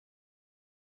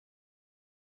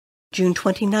June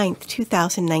 29,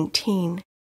 2019.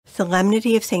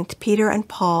 Solemnity of Saints Peter and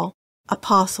Paul,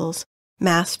 Apostles,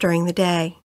 Mass during the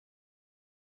day.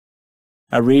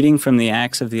 A reading from the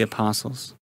Acts of the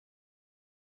Apostles.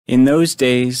 In those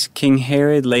days, King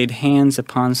Herod laid hands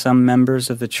upon some members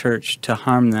of the church to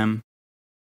harm them.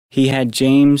 He had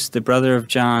James, the brother of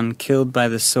John, killed by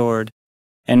the sword,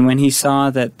 and when he saw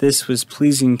that this was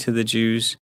pleasing to the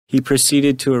Jews, he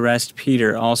proceeded to arrest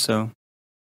Peter also.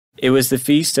 It was the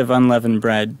feast of unleavened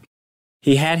bread.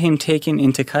 He had him taken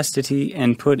into custody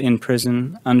and put in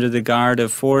prison under the guard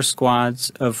of 4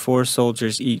 squads of 4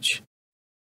 soldiers each.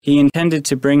 He intended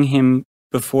to bring him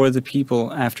before the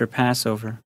people after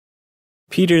Passover.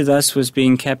 Peter thus was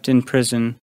being kept in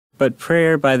prison, but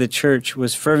prayer by the church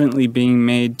was fervently being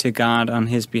made to God on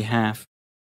his behalf.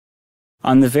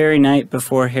 On the very night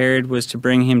before Herod was to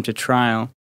bring him to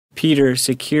trial, Peter,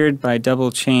 secured by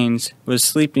double chains, was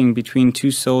sleeping between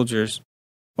 2 soldiers,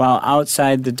 while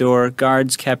outside the door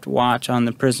guards kept watch on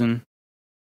the prison.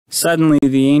 Suddenly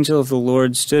the angel of the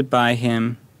Lord stood by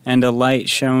him, and a light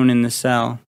shone in the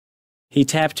cell. He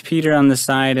tapped Peter on the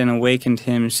side and awakened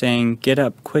him, saying, "Get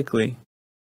up quickly."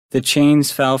 The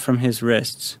chains fell from his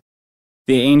wrists.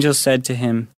 The angel said to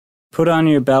him, "Put on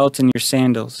your belt and your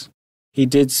sandals." He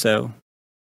did so.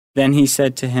 Then he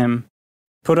said to him,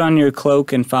 "Put on your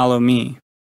cloak and follow me."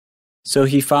 So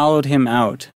he followed him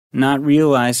out, not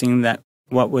realizing that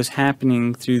what was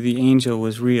happening through the angel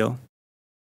was real.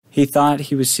 He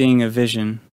thought he was seeing a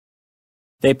vision.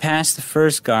 They passed the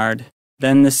first guard,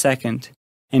 then the second,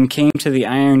 and came to the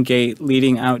iron gate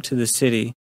leading out to the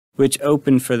city, which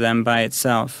opened for them by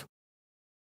itself.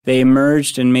 They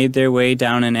emerged and made their way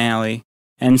down an alley,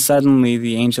 and suddenly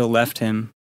the angel left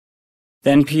him.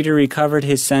 Then Peter recovered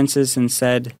his senses and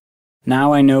said,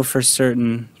 "Now I know for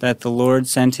certain that the Lord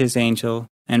sent his angel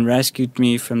and rescued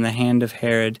me from the hand of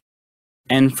Herod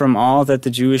and from all that the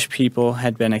Jewish people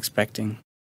had been expecting."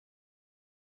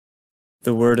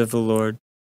 The word of the Lord.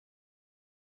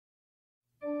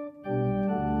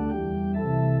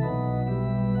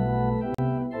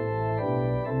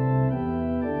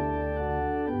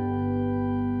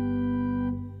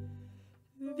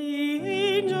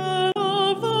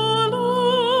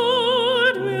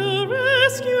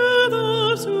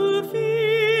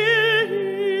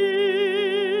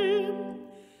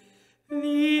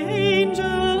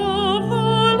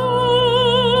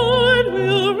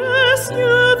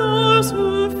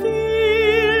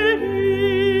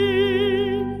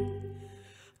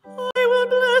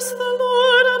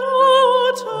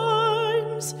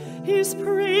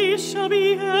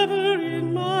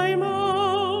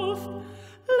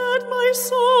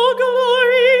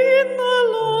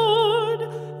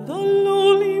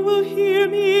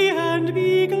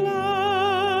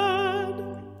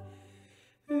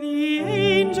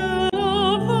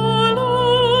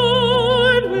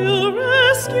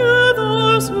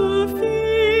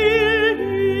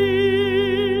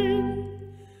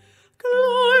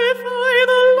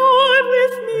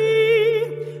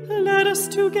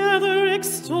 Together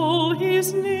extol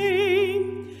his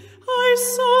name. I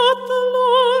sought the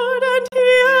Lord, and he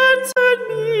answered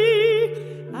me,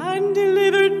 and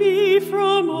delivered me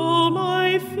from all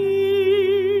my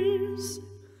fears.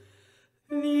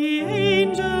 The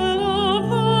angel of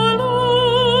the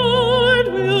Lord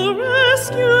will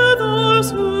rescue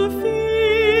those who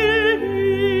fear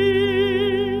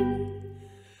him.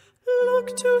 Look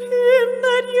to him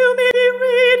that you may be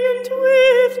radiant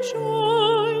with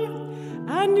joy,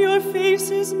 and your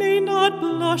faces may not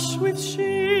blush with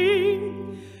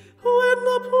shame. When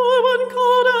the poor one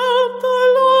called out, the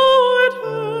Lord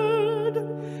heard,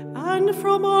 and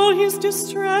from all his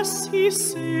distress he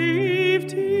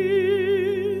saved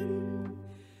him.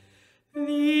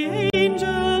 The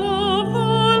angel of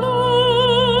the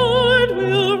Lord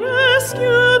will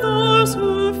rescue those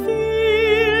who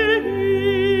fear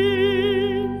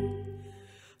him.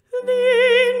 The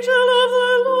angel of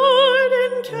the Lord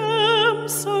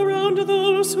encamps around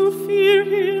those who fear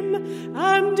him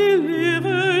and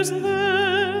delivers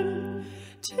them.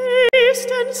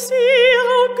 Taste and see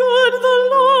how good the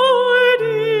Lord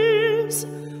is.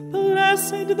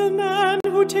 Blessed the man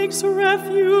who takes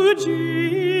refuge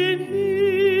in him.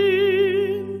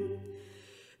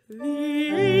 The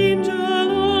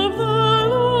angel of the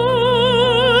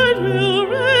Lord will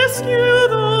rescue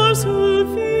those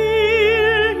who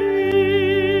fear him.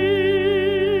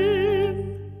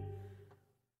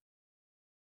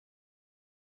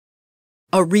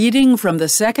 A reading from the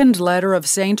second letter of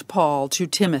St. Paul to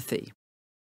Timothy.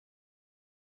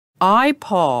 I,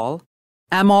 Paul,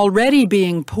 am already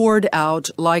being poured out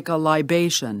like a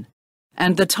libation,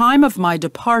 and the time of my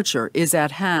departure is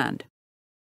at hand.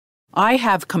 I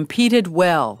have competed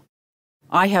well.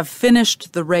 I have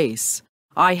finished the race.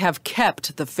 I have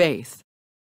kept the faith.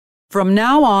 From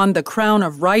now on the crown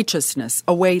of righteousness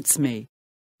awaits me,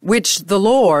 which the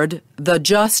Lord, the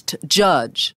just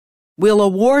judge, will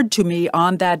award to me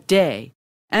on that day,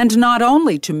 and not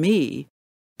only to me,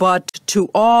 but to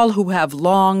all who have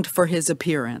longed for his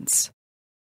appearance.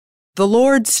 The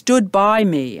Lord stood by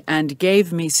me and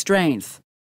gave me strength,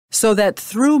 so that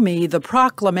through me the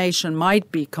proclamation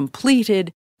might be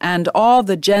completed and all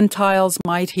the Gentiles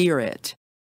might hear it.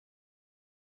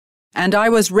 And I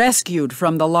was rescued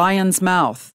from the lion's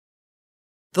mouth.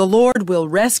 The Lord will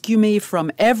rescue me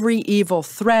from every evil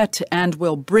threat and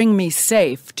will bring me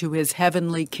safe to his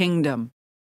heavenly kingdom.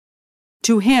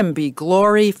 To him be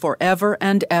glory forever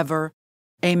and ever.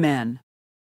 Amen.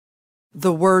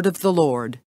 The word of the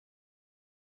Lord.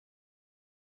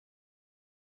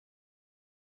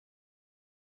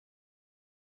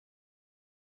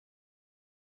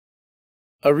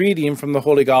 A reading from the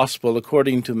Holy Gospel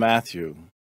according to Matthew.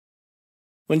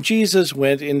 When Jesus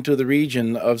went into the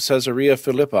region of Caesarea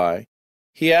Philippi,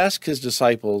 he asked his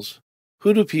disciples,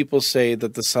 "Who do people say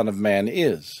that the Son of Man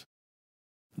is?"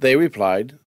 They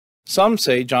replied, "Some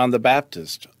say John the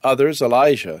Baptist, others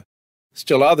Elijah,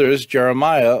 still others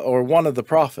Jeremiah or one of the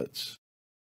prophets."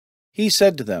 He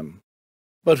said to them,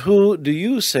 "But who do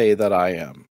you say that I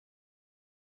am?"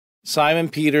 Simon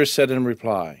Peter said in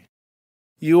reply,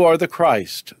 "You are the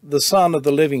Christ, the Son of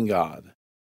the living God."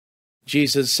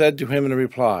 Jesus said to him in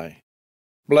reply,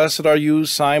 "Blessed are you,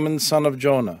 Simon, son of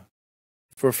Jonah,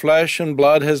 for flesh and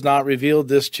blood has not revealed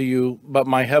this to you, but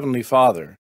my heavenly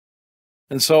Father.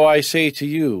 And so I say to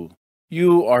you,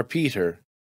 you are Peter,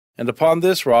 and upon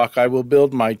this rock I will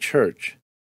build my church,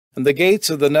 and the gates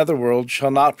of the netherworld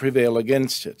shall not prevail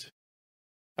against it.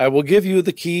 I will give you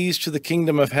the keys to the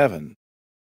kingdom of heaven.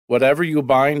 Whatever you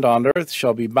bind on earth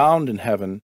shall be bound in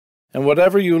heaven, and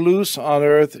whatever you loose on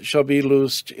earth shall be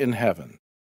loosed in heaven."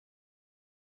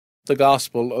 The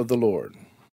Gospel of the Lord.